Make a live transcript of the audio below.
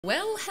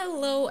Well,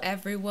 hello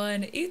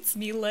everyone, it's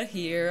Mila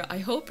here. I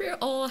hope you're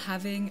all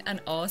having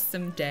an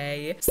awesome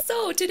day.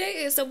 So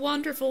today is a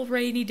wonderful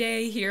rainy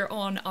day here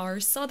on our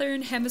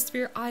southern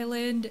hemisphere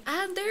island,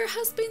 and there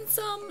has been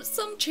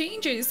some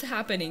changes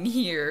happening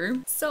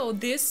here. So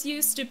this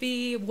used to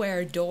be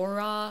where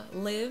Dora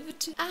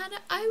lived, and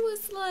I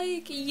was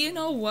like, you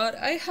know what,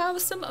 I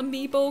have some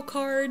amiibo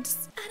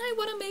cards and I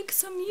want to make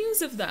some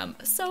use of them.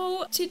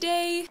 So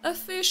today,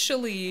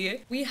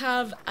 officially, we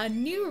have a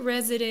new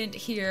resident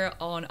here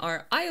on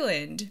our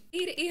island.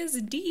 It is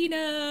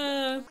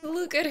Dina.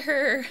 Look at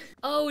her.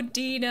 Oh,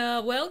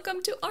 Dina,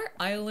 welcome to our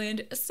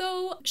island.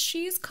 So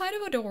she's kind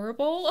of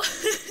adorable.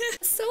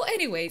 So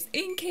anyways,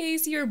 in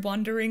case you're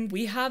wondering,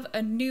 we have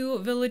a new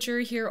villager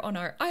here on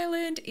our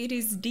island. It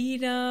is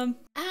Dina.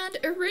 And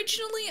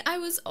originally I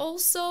was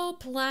also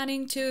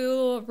planning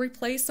to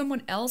replace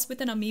someone else with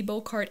an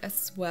amiibo card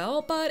as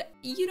well, but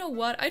you know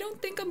what, I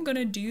don't think I'm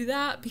gonna do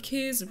that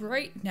because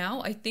right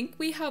now I think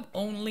we have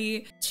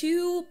only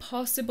two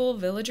possible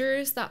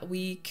villagers that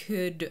we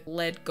could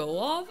let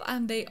go of,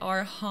 and they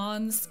are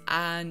Hans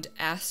and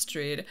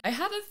Astrid. I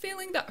have a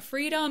feeling that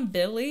Frida and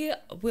Billy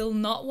will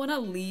not want to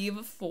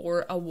leave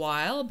for a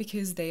while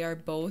because they are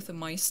both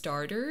my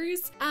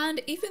starters, and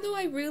even though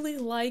I really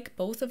like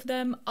both of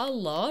them a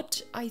lot,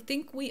 I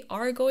think we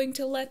are going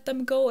to let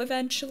them go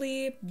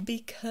eventually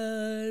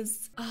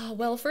because,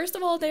 well, first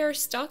of all, they are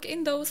stuck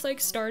in those like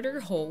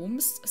starter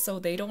homes, so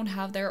they don't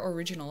have their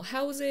original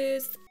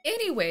houses.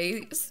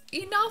 Anyways,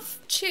 enough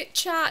chit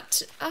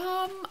chat.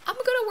 I'm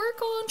gonna work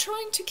on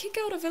trying to kick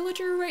out a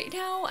villager right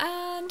now,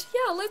 and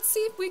yeah, let's see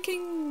if we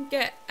can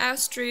get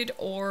Astrid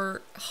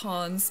or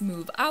Hans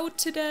move out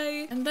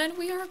today, and then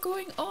we are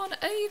going on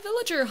a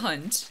villager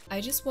hunt.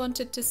 I just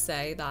wanted to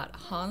say that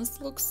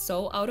Hans looks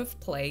so out of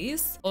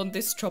place on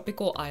this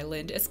tropical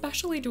island,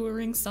 especially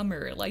during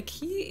summer. Like,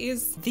 he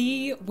is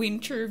the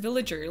winter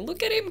villager.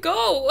 Look at him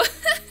go!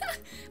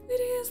 It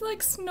is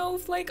like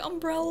snowflake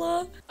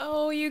umbrella.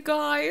 Oh, you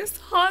guys,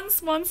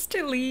 Hans wants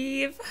to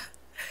leave.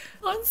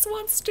 Hans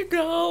wants to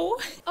go.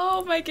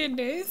 Oh my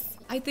goodness.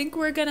 I think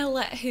we're gonna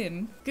let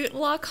him. Good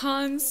luck,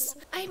 Hans.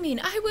 I mean,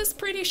 I was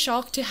pretty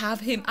shocked to have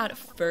him at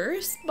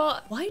first,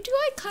 but why do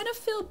I kind of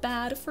feel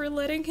bad for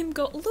letting him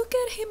go? Look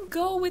at him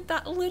go with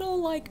that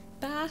little like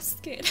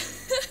basket.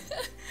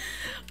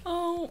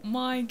 Oh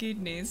my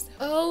goodness.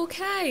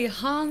 Okay,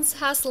 Hans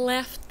has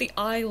left the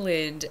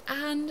island,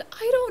 and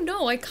I don't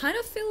know, I kind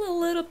of feel a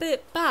little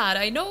bit bad.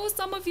 I know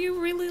some of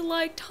you really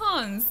liked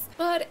Hans,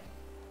 but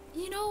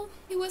you know,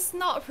 he was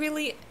not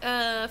really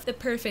the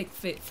perfect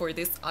fit for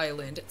this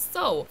island.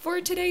 So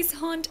for today's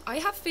hunt, I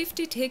have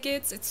 50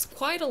 tickets. It's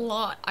quite a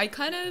lot. I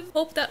kind of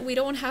hope that we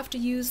don't have to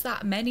use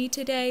that many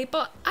today,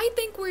 but I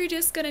think we're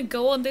just gonna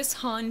go on this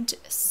hunt,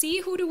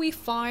 see who do we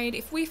find.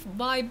 If we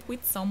vibe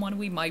with someone,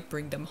 we might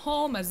bring them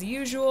home as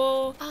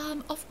usual.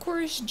 Of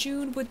course,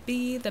 June would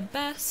be the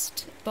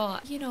best,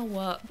 but you know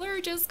what?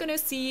 We're just gonna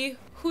see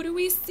who do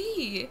we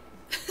see.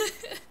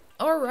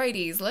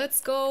 Alrighties, let's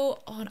go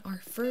on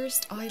our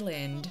first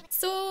island.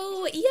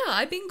 So yeah,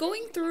 I've been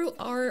going through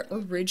our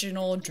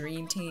original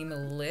Dream Team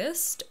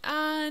list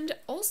and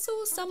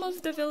also some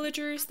of the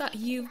villagers that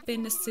you've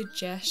been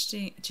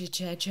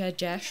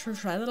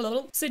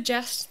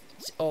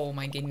oh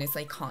my goodness,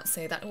 I can't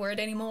say that word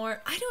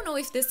anymore. I don't know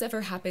if this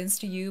ever happens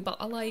to you, but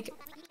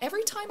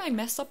every time I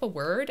mess up a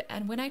word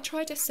and when I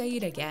try to say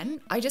it again,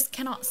 I just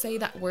cannot say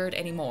that word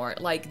anymore.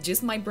 Like,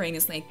 just my brain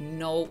is like,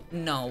 no,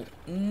 no,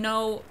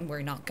 no,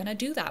 we're not gonna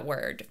do that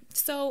word.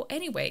 So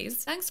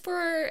anyways, thanks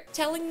for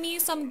telling me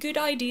some good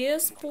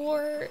ideas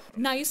for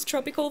nice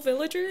tropical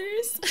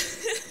villagers.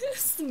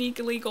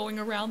 Sneakily going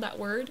around that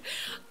word.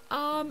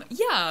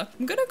 Yeah,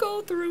 I'm gonna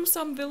go through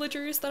some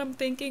villagers that I'm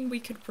thinking we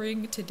could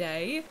bring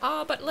today.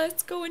 But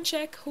let's go and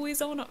check who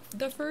is on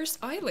the first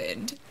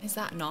island. Is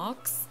that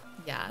Nox?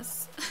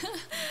 Yes.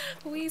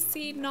 We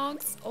see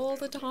Nox all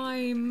the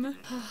time.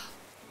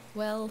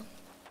 Well,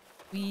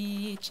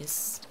 we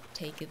just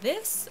take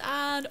this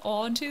and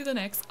on to the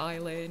next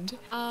island.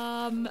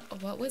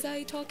 What was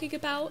I talking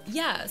about?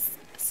 Yes.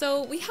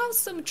 So we have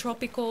some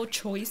tropical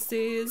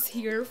choices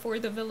here for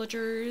the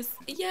villagers.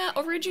 Yeah,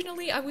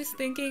 originally I was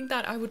thinking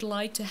that I would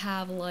like to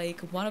have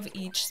like one of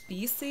each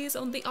species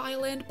on the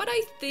island, but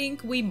I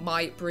think we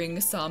might bring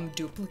some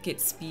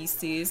duplicate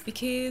species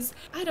because,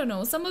 I don't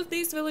know, some of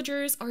these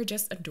villagers are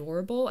just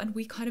adorable and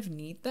we kind of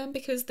need them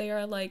because they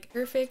are like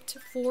perfect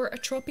for a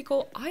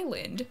tropical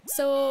island.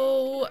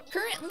 So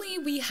currently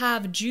we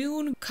have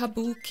June,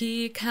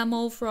 Kabuki,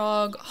 Camel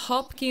Frog,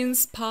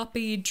 Hopkins,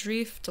 Poppy,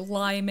 Drift,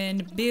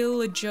 Lyman,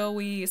 Bill,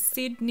 Joey,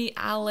 Sydney,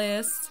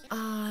 Alice,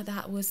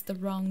 that was the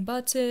wrong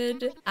button,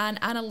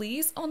 and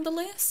Annalise on the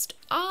list.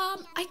 I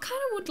kind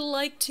of would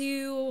like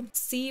to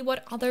see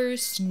what other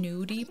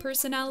snooty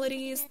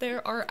personalities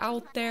there are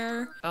out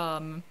there.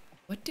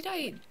 What did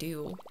I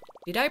do?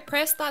 Did I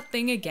press that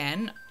thing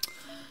again?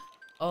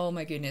 Oh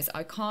my goodness,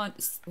 I can't.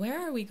 Where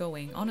are we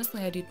going?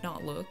 Honestly, I did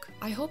not look.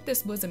 I hope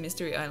this was a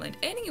mystery island.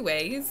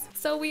 Anyways,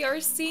 so we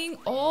are seeing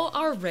all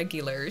our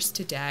regulars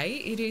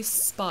today. It is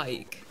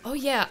Spike. Oh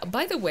yeah,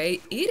 by the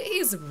way, it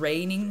is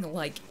raining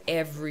like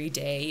every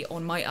day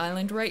on my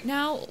island right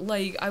now.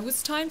 Like, I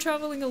was time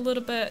traveling a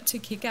little bit to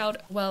kick out,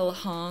 well,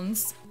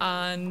 Hans,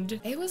 and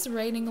it was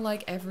raining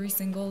like every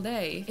single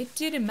day. It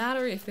didn't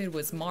matter if it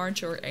was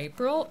March or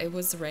April, it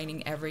was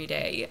raining every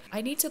day.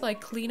 I need to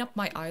like clean up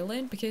my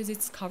island because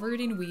it's covered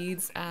in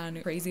weeds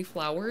and crazy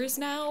flowers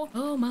now.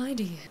 Oh my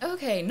dear.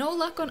 Okay, no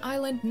luck on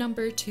island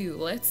number 2.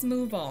 Let's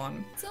move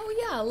on. So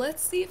yeah,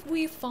 let's see if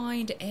we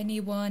find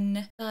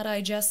anyone that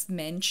I just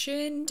mentioned.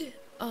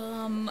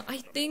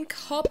 I think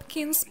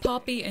Hopkins,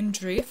 Poppy, and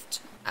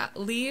Drift at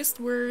least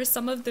were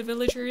some of the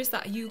villagers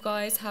that you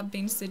guys have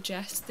been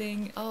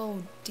suggesting.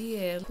 Oh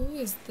dear, who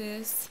is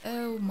this?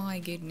 Oh my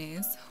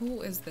goodness,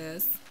 who is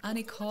this?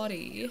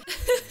 Anikoti.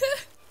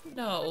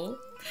 No.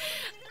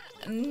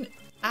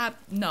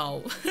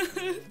 No.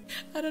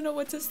 I don't know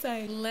what to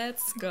say.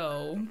 Let's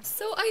go.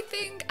 So I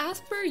think as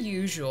per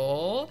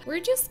usual, we're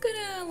just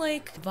gonna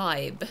like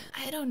vibe.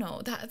 I don't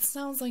know, that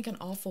sounds like an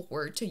awful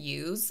word to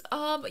use.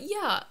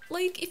 Yeah,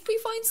 like if we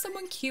find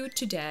someone cute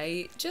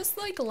today, just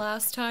like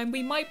last time,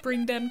 we might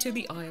bring them to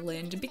the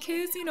island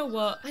because you know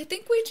what? I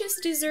think we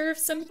just deserve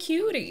some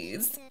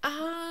cuties.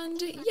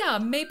 And yeah,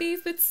 maybe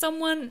if it's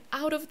someone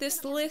out of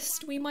this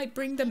list, we might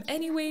bring them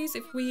anyways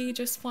if we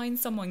just find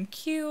someone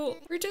cute.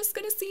 We're just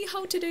gonna see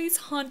how today's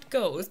hunt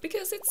goes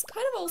because it's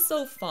kind of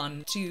also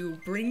fun to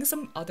bring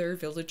some other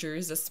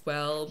villagers as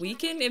well. We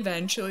can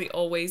eventually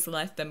always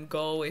let them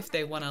go if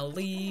they want to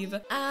leave.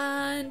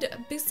 And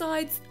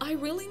besides, I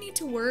really need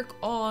to work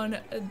on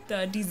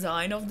the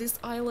design of this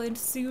island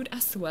suit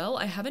as well.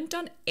 I haven't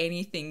done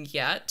anything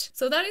yet.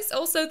 So that is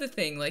also the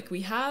thing, like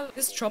we have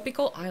this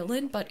tropical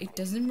island, but it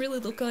doesn't really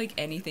look like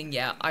anything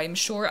yet. I'm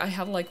sure I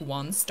have like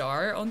 1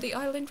 star on the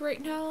island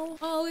right now.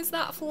 Oh, is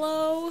that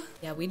Flo?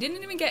 Yeah, we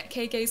didn't even get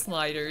KK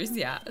sliders.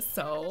 Yeah,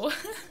 so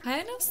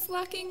kind of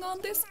slacking on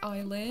this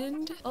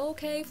island.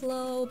 Okay,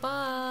 Flo,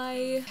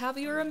 bye. Have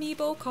your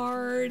amiibo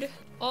card.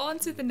 On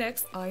to the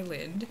next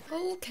island.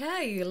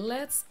 Okay,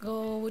 let's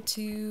go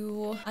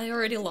to... I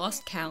already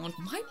lost count.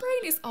 My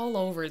brain is all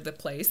over the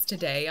place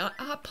today.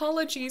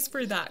 Apologies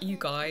for that, you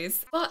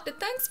guys. But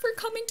thanks for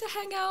coming to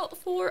hang out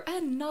for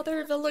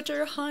another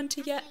villager hunt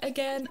yet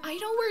again. I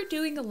know we're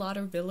doing a lot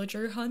of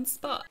villager hunts,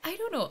 but I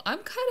don't know. I'm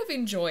kind of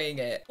enjoying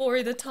it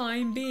for the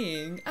time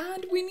being.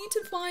 And we need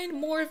to find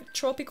more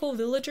tropical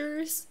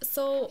villagers.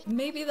 So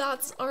maybe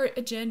that's our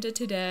agenda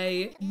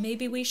today.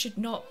 Maybe we should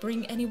not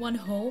bring anyone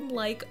home.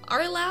 Like,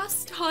 our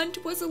last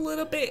hunt was a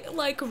little bit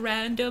like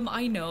random,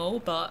 I know,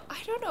 but I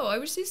don't know, I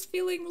was just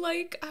feeling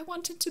like I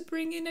wanted to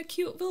bring in a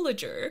cute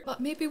villager.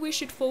 But maybe we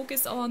should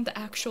focus on the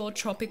actual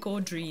tropical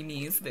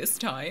dreamies this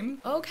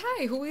time.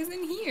 Okay, who is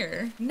in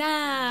here?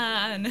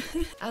 Nan!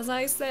 As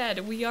I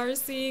said, we are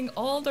seeing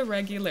all the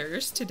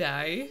regulars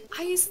today.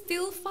 I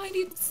still find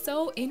it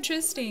so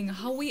interesting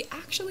how we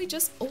actually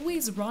just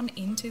always run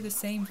into the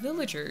same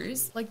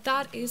villagers. Like,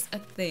 that is a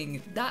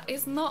thing. That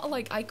is not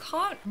like, I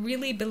can't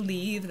really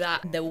believe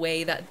that the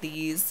way that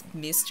these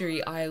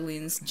mystery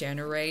islands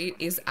generate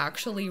is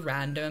actually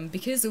random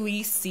because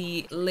we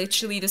see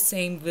literally the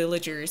same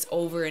villagers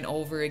over and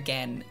over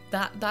again.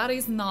 That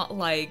is not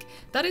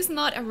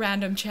a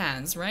random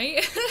chance,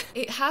 right?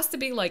 It has to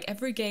be like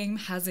every game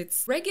has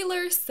its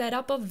regular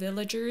setup of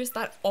villagers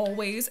that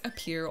always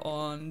appear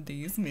on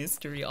these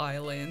mystery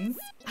islands.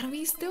 And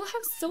we still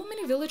have so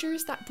many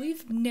villagers that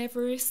we've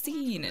never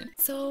seen.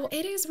 So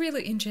it is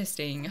really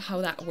interesting how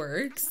that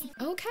works.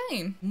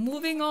 Okay,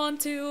 moving on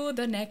to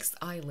the next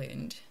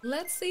island.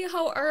 Let's see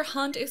how our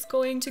hunt is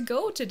going to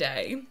go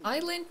today.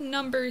 Island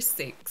number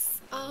 6.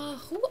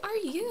 Who are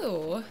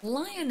you?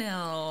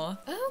 Lionel.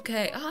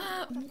 Okay,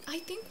 I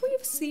think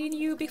we've seen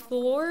you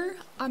before.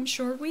 I'm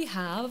sure we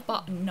have,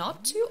 but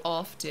not too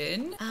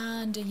often.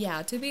 And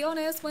yeah, to be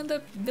honest, when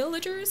the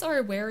villagers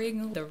are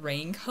wearing the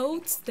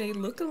raincoats, they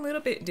look a little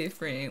bit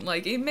different.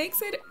 Like, it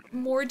makes it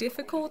more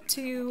difficult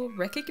to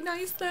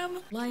recognize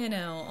them.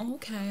 Lionel,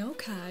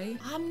 okay.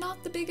 I'm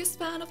not the biggest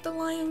fan of the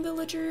lion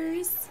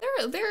villagers.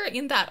 They're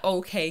in that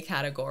okay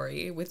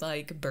category with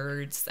like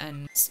birds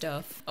and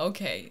stuff.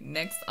 Okay,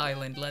 next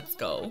island, let's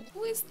go.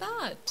 Who is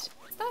that?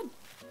 Is that...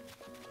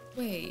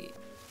 Wait.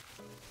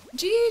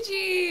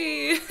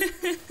 Gigi!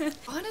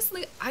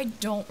 Honestly, I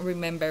don't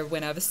remember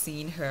when I've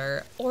seen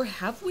her. Or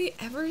have we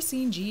ever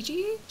seen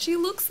Gigi? She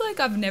looks like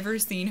I've never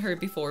seen her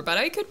before, but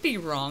I could be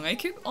wrong. I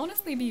could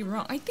honestly be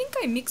wrong. I think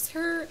I mix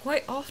her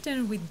quite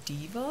often with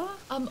Diva.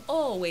 I'm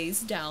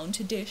always down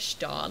to dish,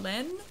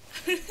 darling.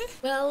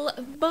 Well,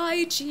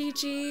 bye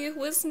Gigi.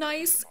 Was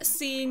nice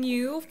seeing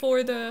you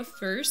for the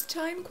first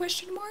time,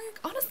 question mark?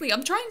 Honestly,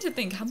 I'm trying to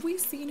think, have we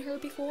seen her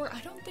before?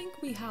 I don't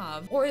think we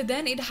have. Or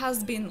then it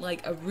has been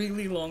like a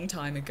really long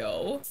time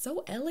ago.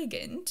 So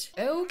elegant.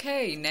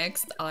 Okay,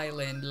 next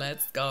island,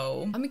 let's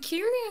go. I'm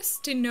curious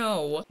to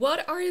know,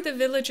 what are the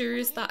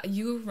villagers that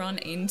you run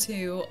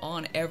into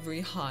on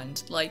every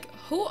hunt? Like,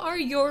 who are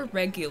your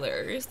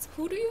regulars?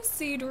 Who do you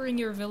see during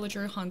your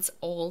villager hunts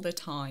all the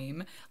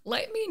time?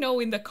 Let me know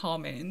in the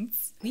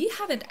comments. We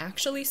haven't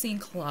actually seen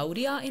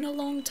Claudia in a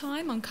long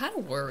time. I'm kind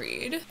of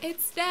worried.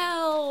 It's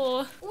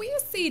Del. We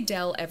see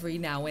Del every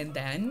now and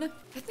then.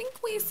 I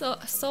think we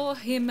saw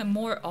him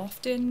more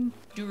often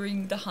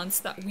during the hunts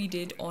that we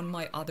did on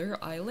my other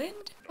island.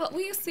 But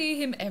we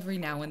see him every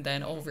now and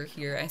then over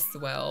here as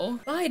well.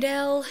 Bye,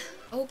 Del.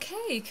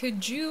 Okay, could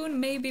June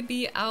maybe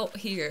be out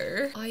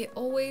here? I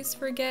always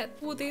forget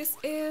who this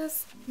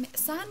is.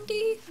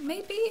 Sandy,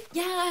 maybe?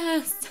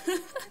 Yes!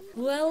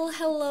 Well,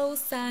 hello,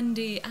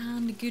 Sandy,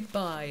 and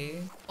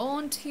goodbye.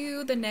 On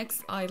to the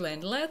next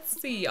island.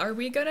 Let's see, are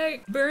we gonna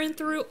burn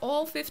through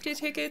all 50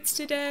 tickets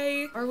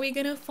today? Are we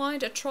gonna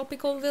find a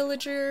tropical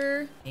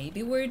villager?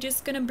 Maybe we're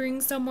just gonna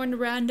bring someone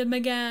random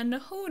again.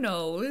 Who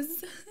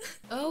knows?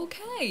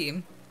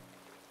 Okay.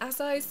 I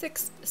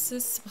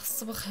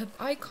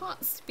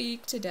can't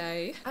speak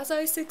today.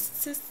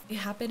 It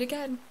happened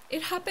again.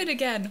 It happened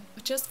again.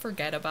 Just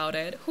forget about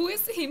it. Who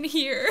is in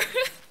here?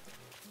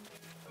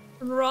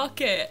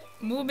 Rocket.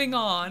 Moving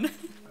on.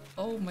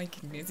 Oh my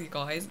goodness, you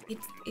guys.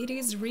 It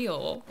is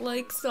real.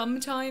 Like,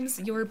 sometimes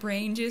your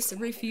brain just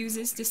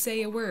refuses to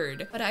say a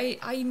word. But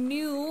I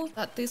knew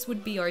that this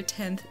would be our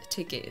 10th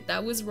ticket.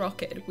 That was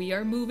Rocket. We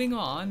are moving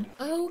on.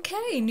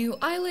 Okay, new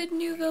island,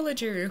 new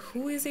villager.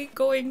 Who is it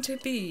going to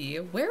be?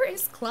 Where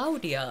is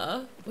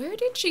Claudia? Where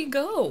did she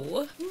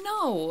go?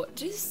 No,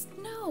 just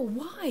no.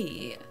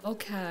 Why?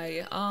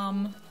 Okay,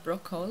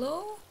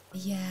 Broccolo?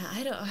 Yeah,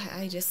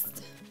 I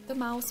just... The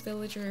mouse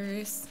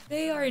villagers,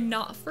 they are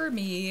not for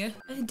me.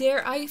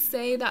 Dare I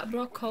say that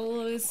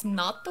Broccolo is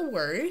not the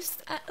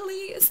worst, at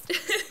least.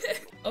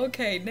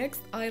 Okay,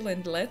 next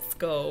island, let's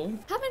go.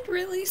 Haven't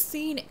really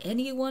seen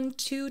anyone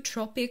too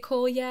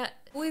tropical yet.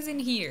 Who is in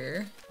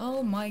here?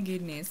 Oh my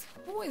goodness.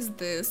 Who is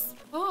this?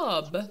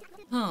 Bob.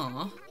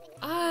 Huh.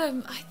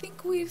 I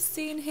think we've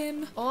seen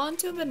him. On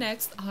to the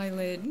next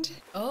island.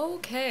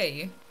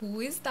 Okay,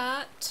 who is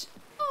that?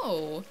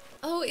 Oh,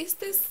 is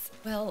this,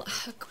 well,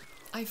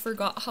 I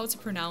forgot how to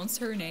pronounce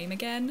her name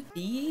again.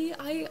 Bea,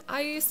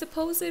 I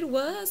suppose it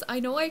was. I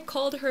know I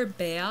called her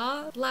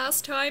Bea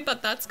last time,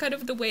 but that's kind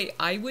of the way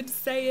I would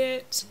say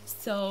it.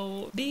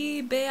 So,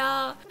 Bea.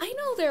 I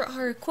know there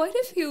are quite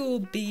a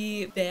few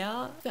Bea.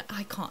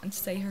 I can't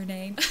say her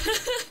name.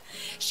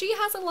 She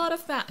has a lot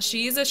of fat.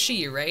 She's a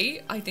she,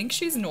 right? I think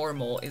she's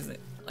normal, isn't it?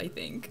 I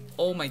think.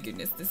 Oh my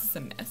goodness, this is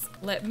a mess.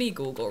 Let me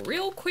Google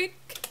real quick.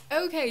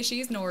 Okay,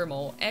 she's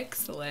normal.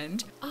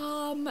 Excellent.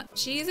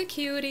 She's a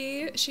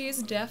cutie.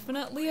 She's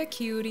definitely a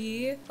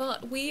cutie.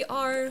 But we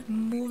are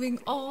moving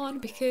on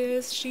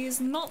because she's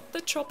not the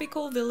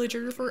tropical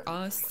villager for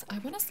us. I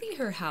want to see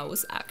her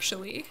house,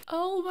 actually.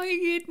 Oh my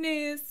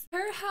goodness.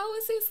 Her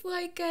house is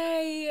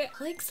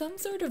like some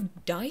sort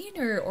of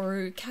diner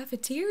or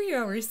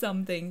cafeteria or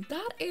something.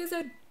 That is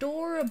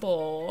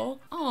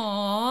adorable.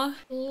 Aww.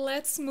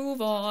 Let's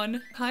move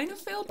on. Kind of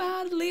feel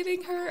bad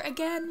leaving her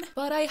again,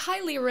 but I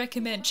highly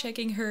recommend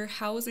checking her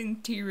house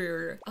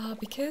interior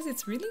because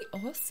it's really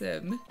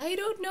awesome. I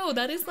don't know,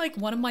 that is like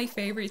one of my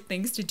favorite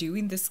things to do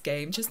in this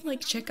game. Just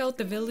like check out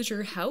the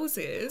villager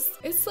houses.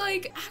 It's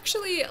like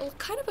actually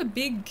kind of a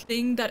big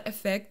thing that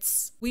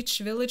affects which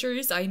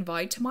villagers I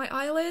invite to my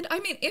island. I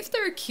mean, if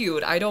they're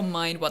cute, I don't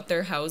mind what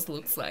their house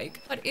looks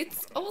like, but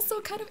it's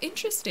also kind of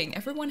interesting.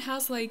 Everyone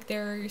has like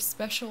their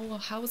special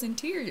house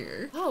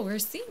interior. Oh, we're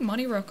seeing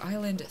Money Rock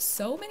Island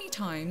so many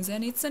times,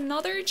 and it's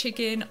another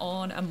chicken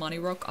on a Money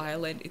Rock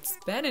Island. It's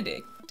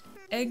Benedict.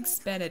 Eggs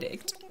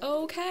Benedict.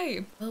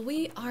 Okay, well,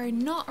 we are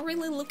not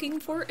really looking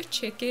for a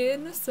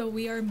chicken, so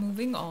we are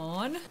moving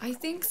on. I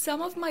think some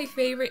of my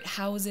favorite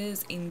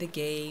houses in the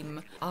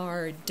game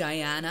are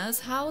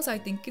Diana's house. I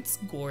think it's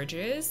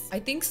gorgeous. I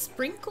think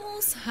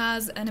Sprinkles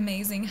has an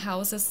amazing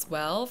house as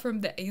well from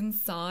the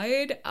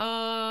inside.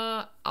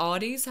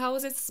 Audie's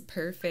house is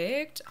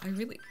perfect.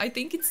 I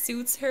think it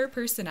suits her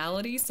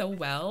personality so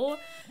well.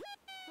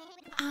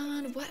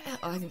 And what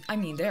else? I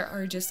mean, there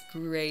are just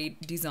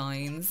great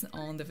designs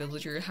on the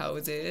villager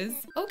houses.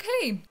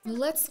 Okay,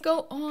 let's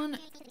go on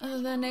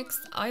the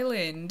next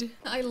island.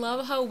 I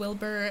love how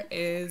Wilbur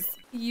is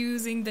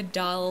using the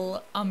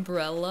doll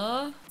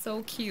umbrella.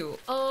 So cute.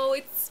 Oh,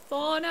 it's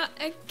Fauna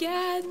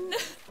again.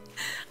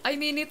 I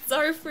mean, it's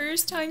our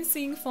first time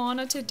seeing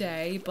Fauna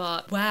today,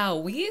 but wow,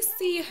 we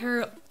see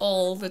her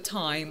all the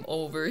time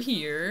over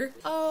here.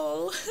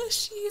 Oh,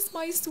 she's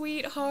my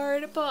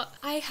sweetheart, but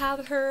I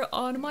have her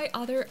on my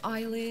other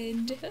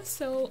island,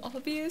 so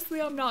obviously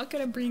I'm not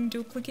gonna bring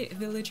duplicate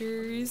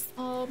villagers.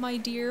 Oh, my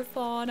dear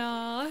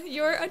Fauna,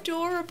 you're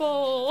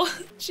adorable.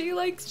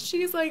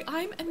 She's like,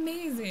 I'm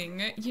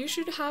amazing. You should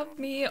should have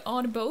me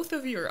on both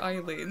of your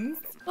islands.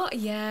 But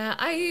yeah,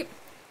 I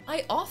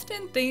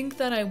often think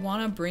that I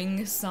want to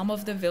bring some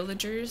of the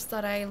villagers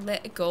that I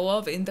let go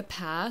of in the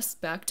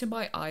past back to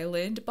my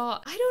island,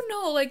 but I don't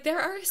know, like there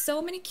are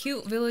so many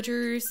cute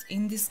villagers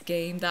in this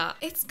game that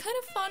it's kind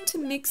of fun to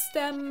mix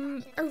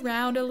them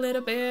around a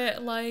little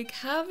bit, like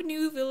have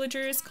new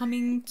villagers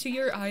coming to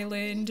your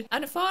island.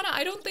 And Fauna,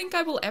 I don't think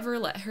I will ever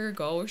let her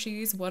go.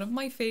 She's one of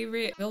my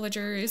favorite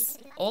villagers,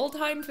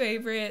 all-time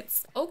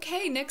favorites.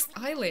 Okay, next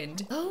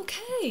island.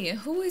 Okay,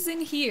 who is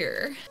in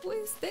here? Who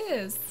is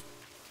this?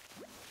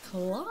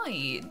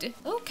 Clyde.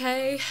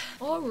 Okay,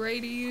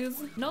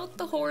 alrighties. Not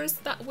the horse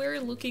that we're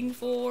looking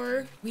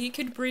for. We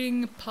could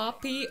bring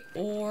Poppy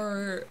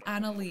or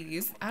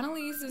Annalise.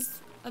 Annalise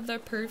is the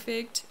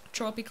perfect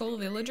tropical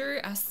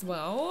villager as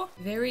well.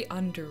 Very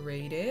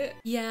underrated.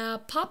 Yeah,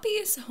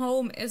 Poppy's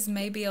home is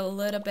maybe a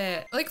little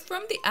bit like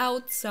from the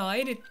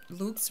outside it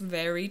looks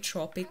very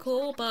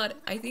tropical, but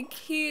I think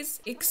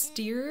his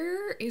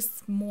exterior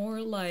is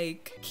more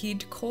like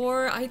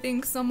kidcore, I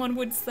think someone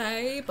would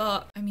say.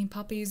 But I mean,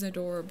 Poppy is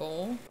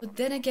adorable. But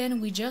then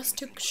again, we just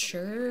took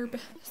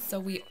Sherb, so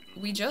we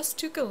just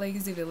took a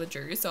lazy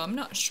villager, so I'm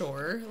not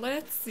sure.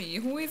 Let's see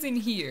who is in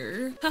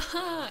here.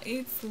 Haha,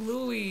 it's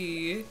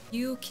Louie.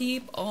 You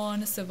keep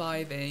on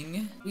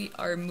surviving. We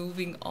are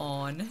moving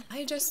on.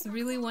 I just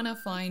really want to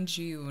find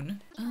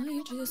June.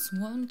 I just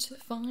want to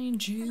find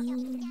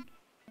June.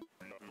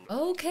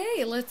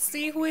 Okay, let's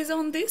see who is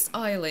on this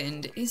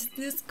island. Is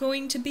this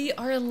going to be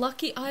our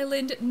lucky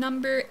island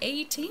number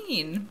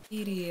 18?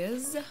 It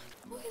is.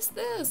 Who is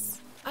this?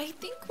 I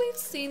think we've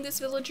seen this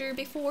villager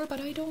before,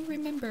 but I don't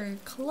remember.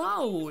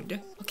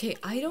 Cloud. Okay,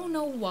 I don't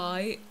know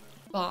why,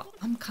 but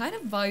I'm kind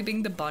of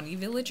vibing the bunny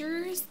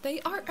villagers. They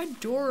are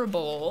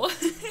adorable.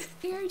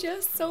 They are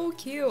just so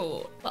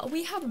cute. But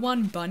we have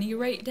one bunny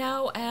right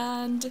now,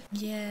 and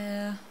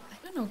yeah,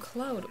 I don't know,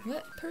 Cloud,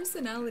 what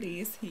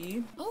personality is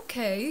he?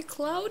 Okay,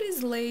 Cloud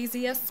is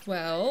lazy as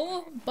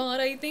well,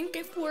 but I think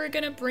if we're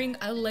gonna bring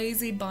a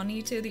lazy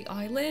bunny to the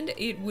island,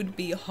 it would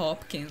be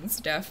Hopkins,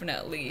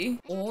 definitely.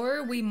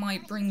 Or we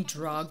might bring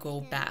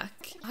Drago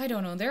back. I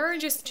don't know, there are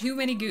just too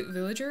many good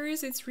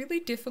villagers. It's really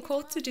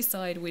difficult to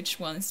decide which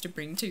ones to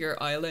bring to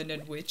your island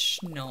and which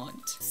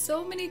not.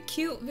 So many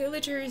cute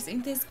villagers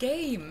in this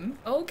game.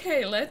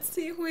 Okay, let's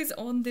see who is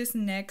on this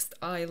next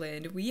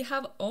island. We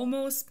have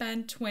almost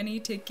spent 20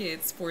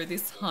 tickets for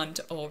this hunt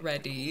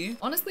already.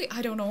 Honestly,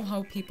 I don't know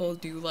how people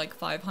do like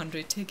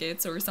 500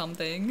 tickets or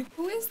something.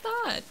 Who is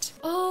that?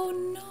 Oh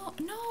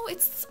no,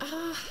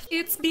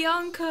 it's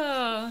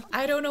Bianca.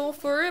 I don't know,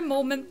 for a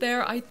moment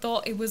there I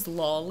thought it was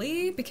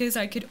Lolly because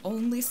I could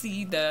only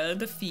see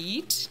the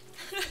feet.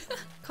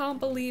 Can't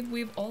believe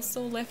we've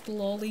also left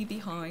Lolly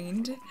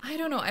behind. I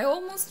don't know, I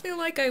almost feel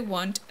like I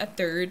want a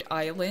third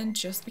island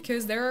just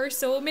because there are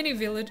so many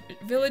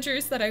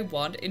villagers that I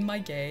want in my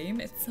game.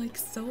 It's like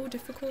so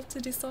difficult to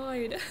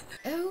decide.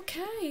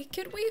 Okay,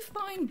 could we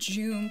find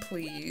June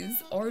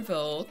please?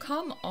 Orville,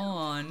 come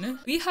on.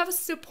 We have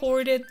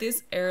supported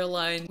this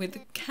airline with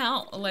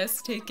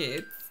countless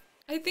tickets.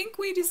 I think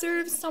we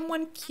deserve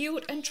someone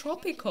cute and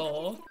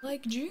tropical,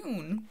 like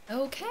June.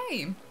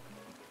 Okay.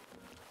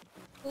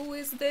 Who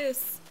is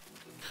this?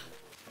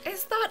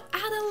 Is that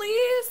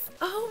Annalise?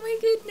 Oh my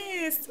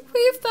goodness.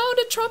 We found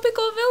a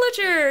tropical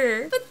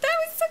villager. But that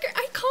was so good.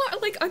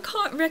 I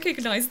can't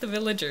recognize the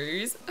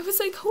villagers. I was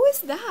like, who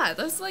is that?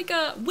 That's like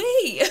a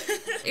wait.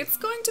 It's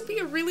going to be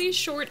a really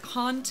short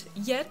hunt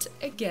yet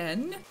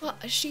again.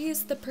 But she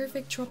is the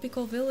perfect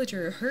tropical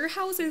villager. Her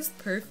house is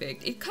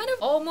perfect. It kind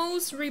of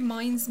almost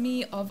reminds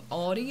me of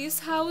Audie's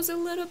house a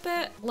little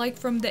bit, like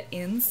from the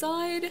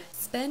inside.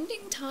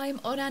 Spending time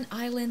on an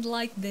island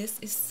like this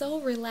is so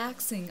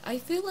relaxing. I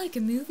feel like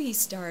a movie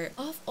star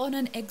off on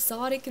an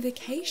exotic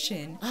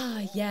vacation.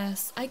 Ah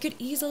yes, I could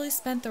easily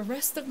spend the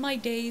rest of my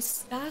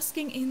days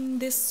basking in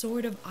this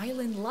sort of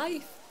island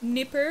life.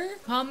 Nipper,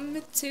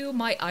 come to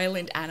my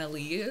island,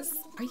 Annalise.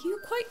 Are you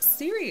quite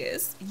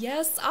serious?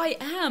 Yes, I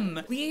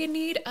am. We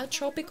need a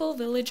tropical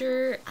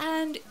villager,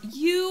 and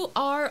you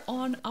are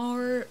on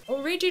our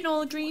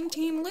original dream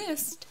team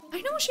list.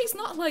 I know she's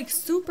not like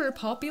super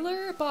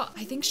popular, but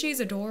I think she's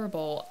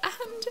adorable,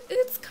 and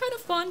it's kind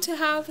of fun to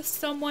have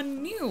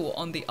someone new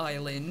on the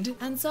island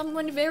and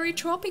someone very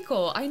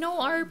tropical. I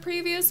know our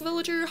previous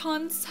villager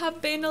hunts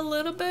have been a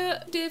little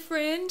bit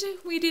different.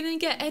 We didn't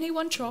get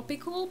anyone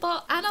tropical,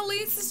 but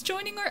Annalise is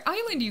joining our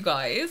island, you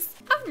guys.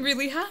 I'm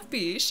really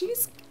happy.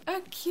 She's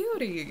a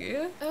cutie.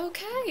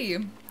 Okay.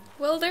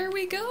 Well, there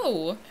we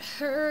go.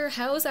 Her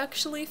house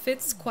actually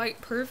fits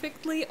quite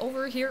perfectly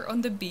over here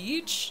on the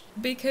beach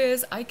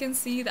because I can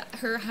see that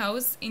her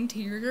house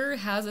interior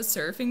has a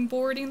surfing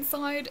board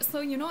inside.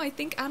 So, you know, I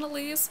think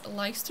Annalise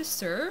likes to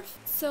surf.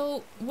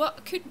 So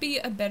what could be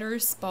a better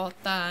spot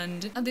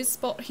than this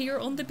spot here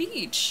on the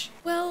beach?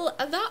 Well,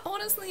 that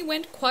honestly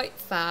went quite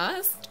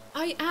fast.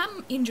 I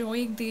am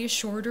enjoying these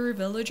shorter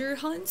villager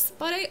hunts,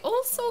 but I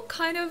also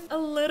kind of a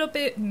little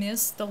bit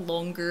miss the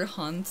longer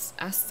hunts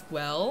as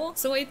well.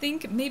 So I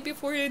think maybe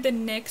for the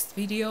next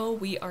video,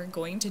 we are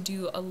going to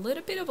do a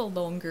little bit of a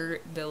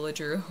longer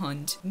villager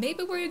hunt.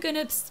 Maybe we're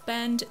gonna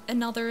spend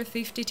another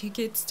 50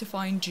 tickets to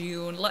find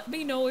June. Let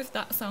me know if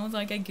that sounds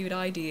like a good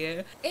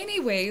idea.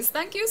 Anyways,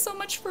 thank you so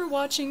much for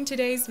watching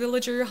today's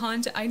villager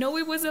hunt. I know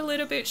it was a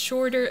little bit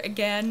shorter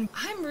again.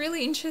 I'm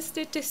really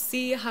interested to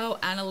see how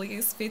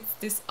Annalise fits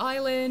this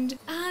island,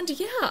 and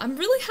yeah, I'm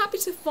really happy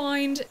to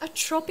find a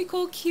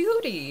tropical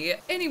cutie.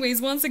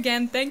 Anyways, once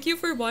again, thank you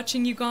for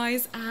watching, you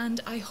guys, and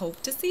I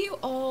hope to see you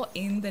all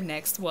in the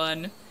next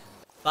one.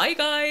 Bye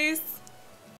guys!